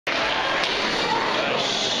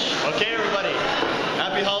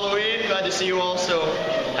see you all so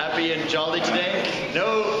happy and jolly today.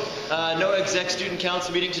 No exec student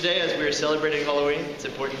council meeting today as we are celebrating Halloween. It's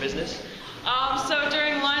important business. So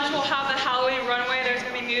during lunch we'll have the Halloween runway. There's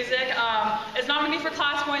going to be music. It's not going to be for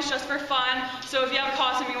class points, just for fun. So if you have a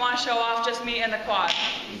costume you want to show off, just meet in the quad.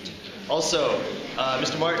 Also,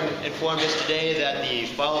 Mr. Martin informed us today that the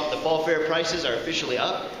fall fair prices are officially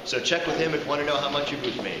up, so check with him if you want to know how much your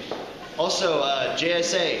booth made. Also,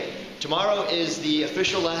 JSA, tomorrow is the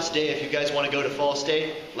official last day. If you guys want to go to Fall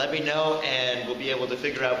State, let me know and we'll be able to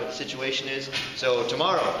figure out what the situation is. So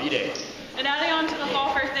tomorrow, B-Day. And adding on to the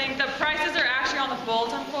fall fair thing, the prices are actually on the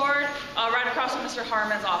bulletin board right across from Mr.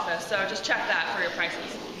 Harmon's office, so just check that for your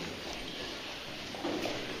prices.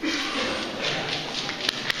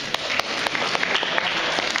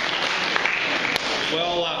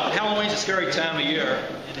 Well, Halloween's a scary time of year,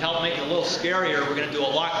 and to help make it a little scarier, we're going to do a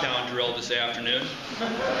lockdown drill this afternoon.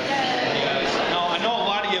 Now, I know a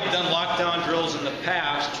lot of you have done lockdown drills in the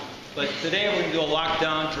past, but today we're going to do a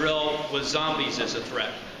lockdown drill with zombies as a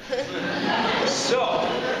threat. So,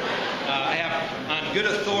 I have, on good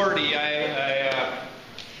authority,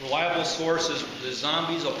 reliable sources, the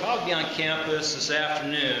zombies will probably be on campus this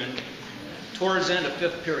afternoon towards the end of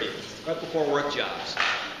 5th period, right before work jobs.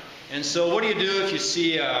 And so what do you do if you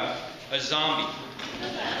see a zombie?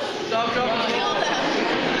 Don't kill them.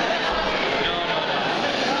 No.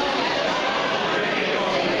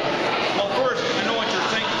 Well, first, I know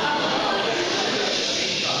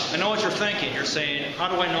what you're thinking. You're saying, how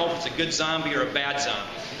do I know if it's a good zombie or a bad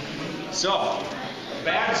zombie? So, a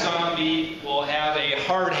bad zombie will have a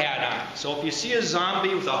hard hat on. So if you see a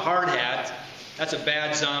zombie with a hard hat, that's a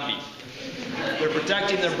bad zombie. They're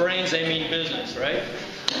protecting their brains, they mean business, right?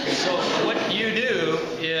 So what you do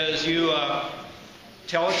is you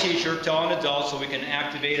tell a teacher, tell an adult so we can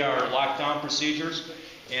activate our lockdown procedures.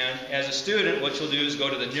 And as a student, what you'll do is go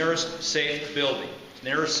to the nearest safe building.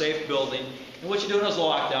 And what you do in this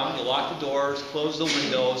lockdown, you lock the doors, close the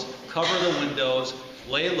windows, cover the windows,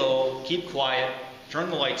 lay low, keep quiet, turn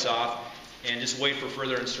the lights off, and just wait for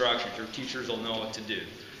further instructions. Your teachers will know what to do.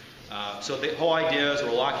 So the whole idea is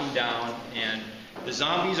we're locking down, and the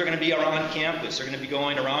zombies are going to be around campus. They're going to be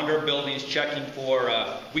going around our buildings checking for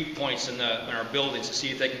weak points in our buildings to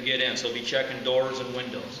see if they can get in. So they'll be checking doors and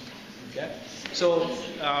windows. Okay? So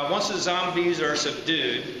once the zombies are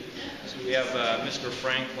subdued, so we have Mr.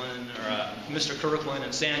 Franklin, or Mr. Kirkland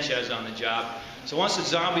and Sanchez on the job. So once the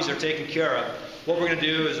zombies are taken care of, what we're going to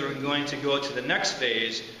do is we're going to go to the next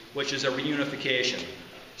phase, which is a reunification.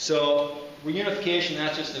 So reunification,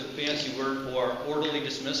 that's just a fancy word for orderly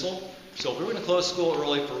dismissal. So if we're going to close school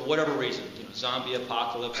early for whatever reason, zombie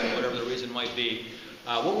apocalypse or whatever the reason might be,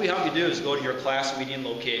 what we have you do is go to your class meeting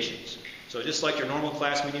locations. So just like your normal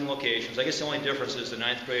class meeting locations, I guess the only difference is the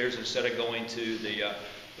 9th graders, instead of going to the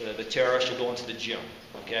terrace, you'll go into the gym.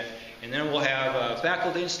 Okay? And then we'll have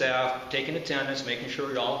faculty and staff taking attendance, making sure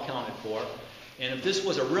you're all accounted for. And if this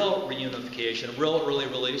was a real reunification, a real early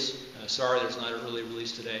release, sorry there's not an early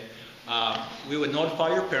release today, we would notify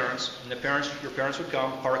your parents, and your parents would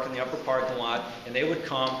come, park in the upper parking lot, and they would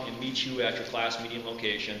come and meet you at your class meeting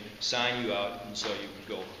location, sign you out, and so you could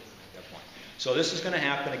go at that point. So this is going to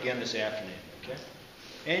happen again this afternoon. Okay?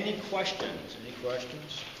 Any questions? Any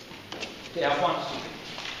questions? Okay, have fun.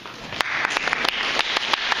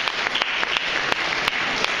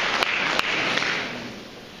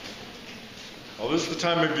 Well, this is the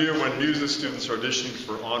time of year when music students are auditioning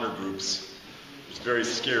for honor groups. It's very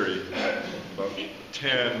scary. About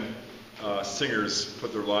 10 singers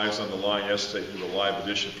put their lives on the line yesterday through the live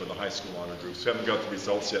audition for the high school honor groups. We haven't got the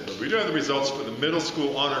results yet, but we do have the results for the middle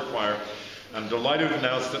school honor choir. I'm delighted to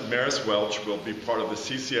announce that Maris Welch will be part of the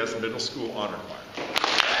CCS Middle School Honor Choir.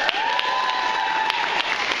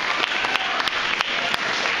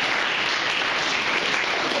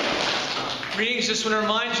 Greetings. Just want to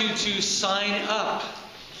remind you to sign up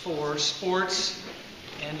for sports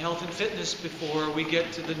and health and fitness before we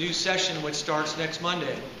get to the new session, which starts next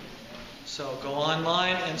Monday. So go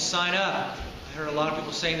online and sign up. I heard a lot of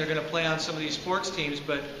people saying they're going to play on some of these sports teams,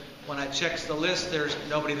 but when I checked the list, there's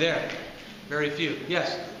nobody there. Very few.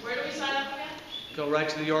 Yes? Where do we sign up again? Go right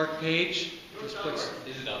to the York page. Is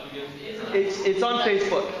it up again? It's on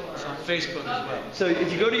Facebook. It's on Facebook as well. So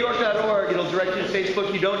if you go to york.org, it'll direct you to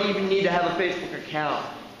Facebook. You don't even need to have a Facebook account,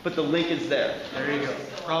 but the link is there. There you go.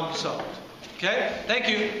 Problem solved. Okay? Thank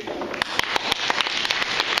you.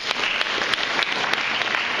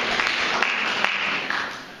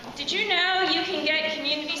 Did you know you can get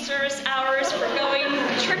community service hours for going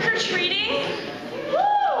trick-or-treating?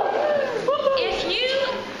 If you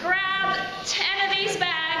grab 10 of these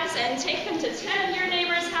bags and take them to 10 of your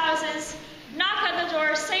neighbors' houses, knock on the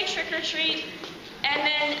door, say trick or treat, and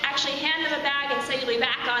then actually hand them a bag and say you'll be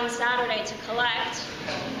back on Saturday to collect,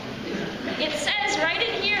 it says right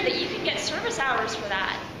in here that you can get service hours for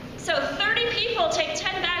that. So 30 people take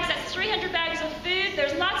 10 bags, that's 300 bags of food.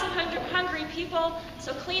 There's lots of hungry people,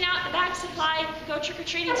 so clean out the bag supply, go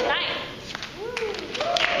trick-or-treating tonight.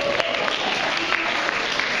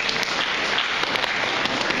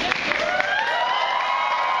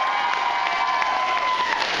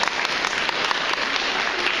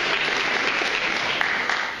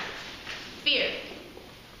 Fear.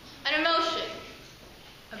 An emotion.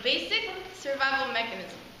 A basic survival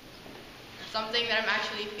mechanism. Something that I'm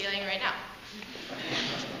actually feeling right now.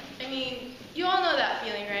 I mean, you all know that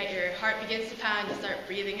feeling, right? Your heart begins to pound, you start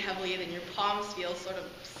breathing heavily, then your palms feel sort of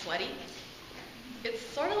sweaty. It's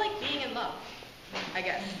sort of like being in love, I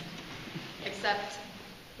guess. Except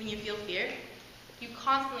when you feel fear, you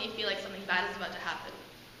constantly feel like something bad is about to happen.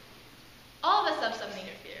 All of us have something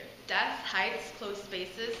to fear. Death, heights, closed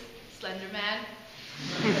spaces, Slender Man,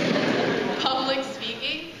 public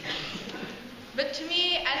speaking. But to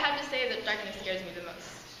me, I'd have to say that darkness scares me the most.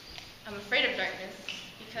 I'm afraid of darkness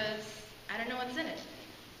because I don't know what's in it.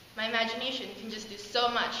 My imagination can just do so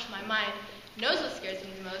much. My mind knows what scares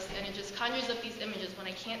me the most, and it just conjures up these images when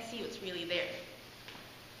I can't see what's really there.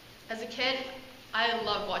 As a kid, I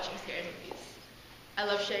love watching scary movies. I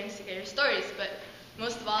love sharing scary stories, but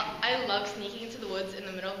most of all, I love sneaking into the woods in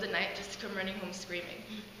the middle of the night just to come running home screaming.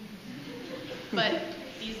 But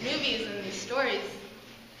these movies and these stories,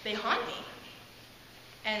 they haunt me.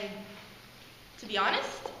 And to be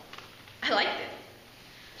honest, I liked it.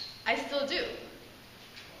 I still do.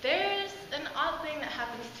 There's an odd thing that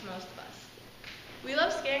happens to most of us. We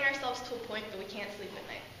love scaring ourselves to a point that we can't sleep at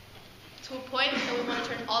night. To a point that we want to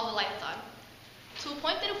turn all the lights on. To a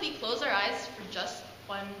point that if we close our eyes for just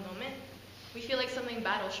one moment, we feel like something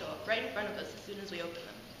bad will show up right in front of us as soon as we open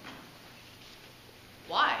them.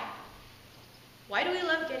 Why? Why do we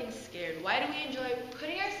love getting scared? Why do we enjoy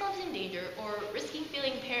putting ourselves in danger or risking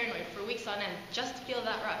feeling paranoid for weeks on end just to feel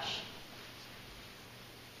that rush?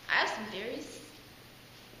 I have some theories.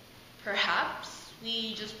 Perhaps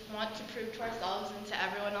we just want to prove to ourselves and to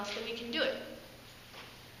everyone else that we can do it.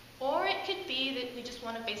 Or it could be that we just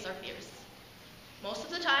want to face our fears. Most of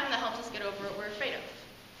the time, that helps us get over what we're afraid of.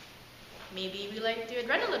 Maybe we like the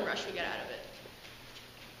adrenaline rush we get out of it.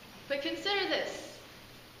 But consider this.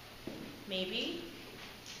 Maybe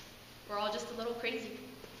we're all just a little crazy.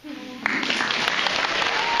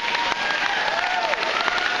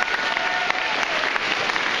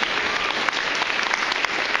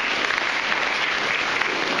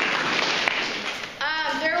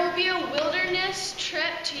 There will be a wilderness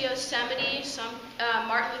trip to Yosemite,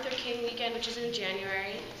 Martin Luther King weekend, which is in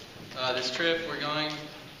January. This trip we're going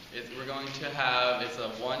to have, it's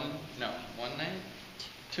a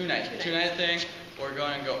two night thing. We're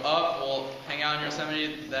going to go up, we'll hang out in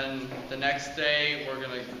Yosemite, then the next day we're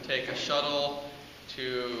going to take a shuttle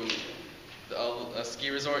to a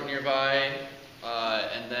ski resort nearby,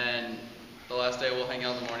 and then the last day we'll hang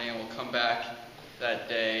out in the morning and we'll come back that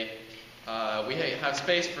day. We have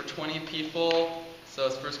space for 20 people, so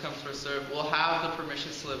it's first come, first serve. We'll have the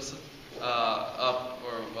permission slips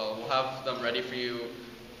we'll have them ready for you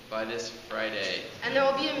by this Friday. And there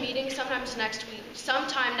will be a meeting sometime next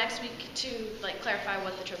week to clarify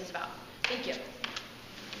what the trip is about. Thank you.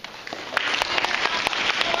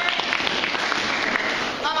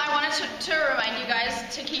 I wanted to remind you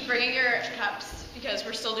guys to keep bringing your cups because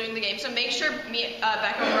we're still doing the game. So make sure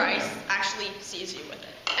Becca or Ice actually sees you with it.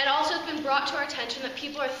 And also it's been brought to our attention that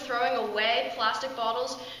people are throwing away plastic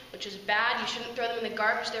bottles, which is bad. You shouldn't throw them in the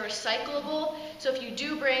garbage. They're recyclable. So if you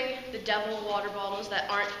do bring the devil water bottles that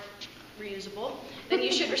aren't reusable, then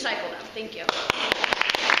you should recycle them. Thank you.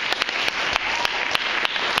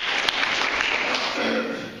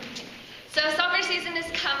 So soccer season is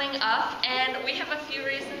coming up, and we have a few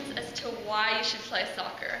reasons as to why you should play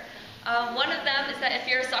soccer. One of them is that if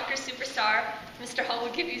you're a soccer superstar, Mr. Hall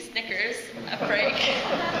will give you Snickers a break.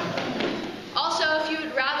 Also, if you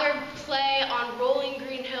would rather play on rolling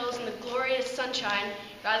green hills in the glorious sunshine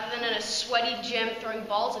rather than in a sweaty gym throwing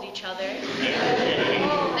balls at each other,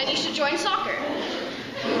 then you should join soccer.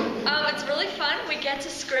 It's really fun. We get to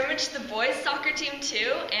scrimmage the boys' soccer team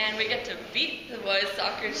too, and we get to beat the boys'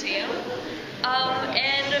 soccer team.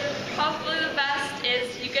 And probably the best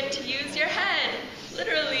is you get to use your head,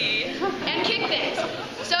 literally. And kick things.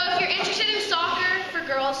 So if you're interested in soccer for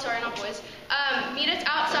girls, sorry, not boys, meet us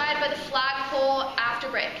outside by the flagpole after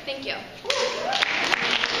break. Thank you. All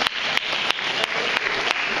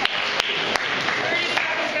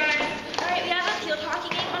right, we have a field hockey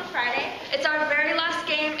game on Friday. It's our very last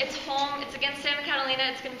game. It's It's home. It's against Santa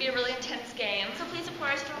Catalina. It's going to be a really intense game. So please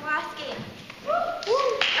support us for the last game.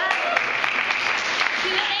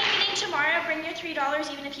 Q&A meeting tomorrow. Bring your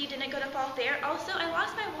 $3 even if you didn't go to Fall Fair. Also, I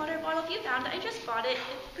lost my water bottle. If you found it, I just bought it.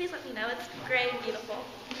 Please let me know. It's gray and beautiful.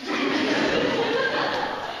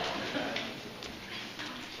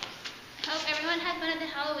 Hope everyone had fun at the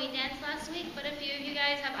Halloween dance last week, but a few of you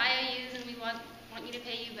guys have IOUs and we want you to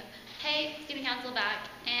pay student council back.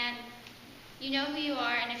 And you know who you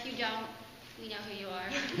are, and if you don't, we know who you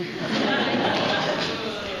are.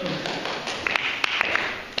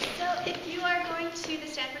 So if you are going to the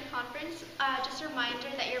Stanford conference, just a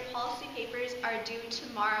reminder that your policy papers are due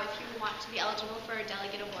tomorrow if you want to be eligible for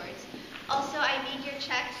delegate awards. Also, I need your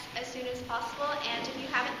checks as soon as possible, and if you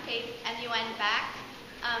haven't paid MUN back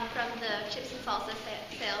from the chips and salsa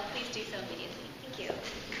sale, please do so immediately. Thank you.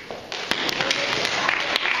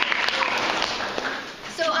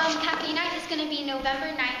 So cafe night is going to be November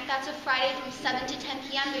 9th. That's a Friday from 7 to 10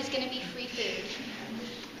 p.m. There's going to be free food.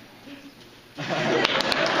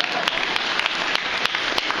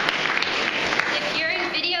 If you're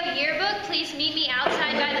in video yearbook, please meet me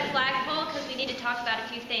outside by the flagpole because we need to talk about a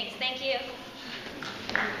few things. Thank you.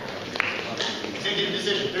 Executive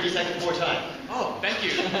decision, 30 seconds more time. Oh, thank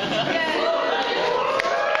you.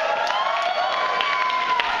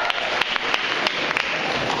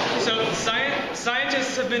 So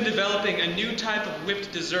scientists have been developing a new type of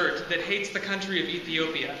whipped dessert that hates the country of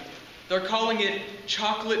Ethiopia. They're calling it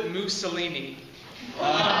chocolate mousseline.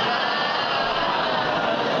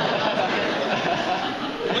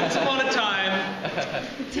 Once upon a time,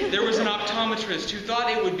 there was an optometrist who thought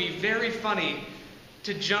it would be very funny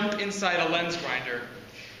to jump inside a lens grinder.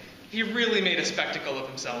 He really made a spectacle of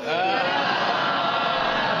himself.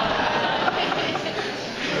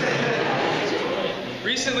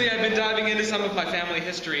 Recently, I've been diving into some of my family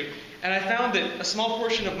history, and I found that a small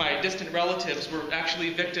portion of my distant relatives were actually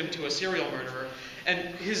victim to a serial murderer,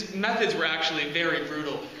 and his methods were actually very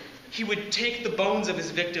brutal. He would take the bones of his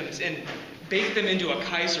victims and bake them into a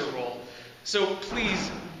Kaiser roll. So please,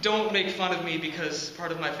 don't make fun of me because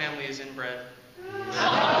part of my family is inbred.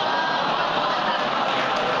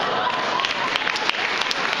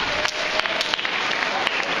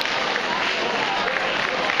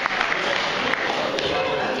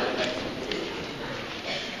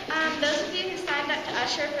 Those of you who signed up to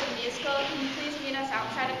usher for the musical, can you please meet us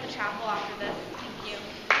outside of the chapel after this? Thank you.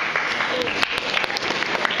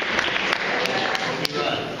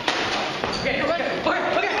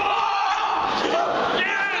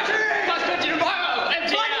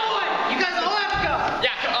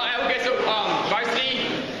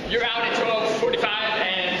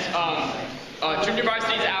 Junior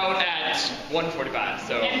varsity's out at 1:45,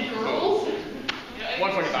 so. And girls?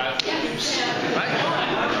 1:45. Right?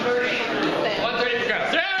 1:30 for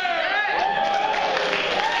girls. Yeah!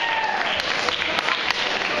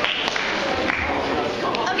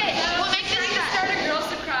 Okay, what makes sense to start a girls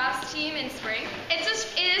lacrosse team in spring? It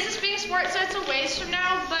is a spring sport, so it's a ways from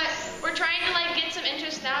now, but we're trying to get some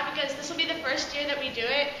interest now because this will be the first year that we do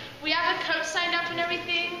it. We have a coach signed up and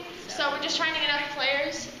everything, so we're just trying to get enough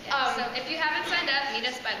players. So if you haven't signed up, meet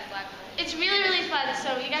us by the flagpole. It's really, really fun,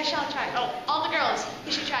 so you guys should all try it. Oh, all the girls,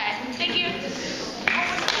 you should try it. Thank you.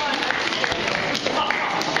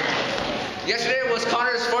 Yesterday was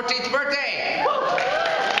Connor's 14th birthday.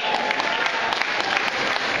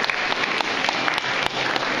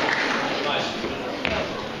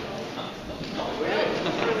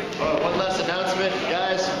 One last announcement,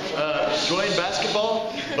 guys. Join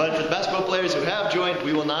basketball, but for the basketball players who have joined,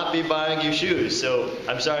 we will not be buying you shoes. So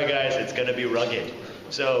I'm sorry, guys, it's going to be rugged.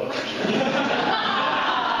 So Go to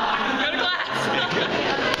class.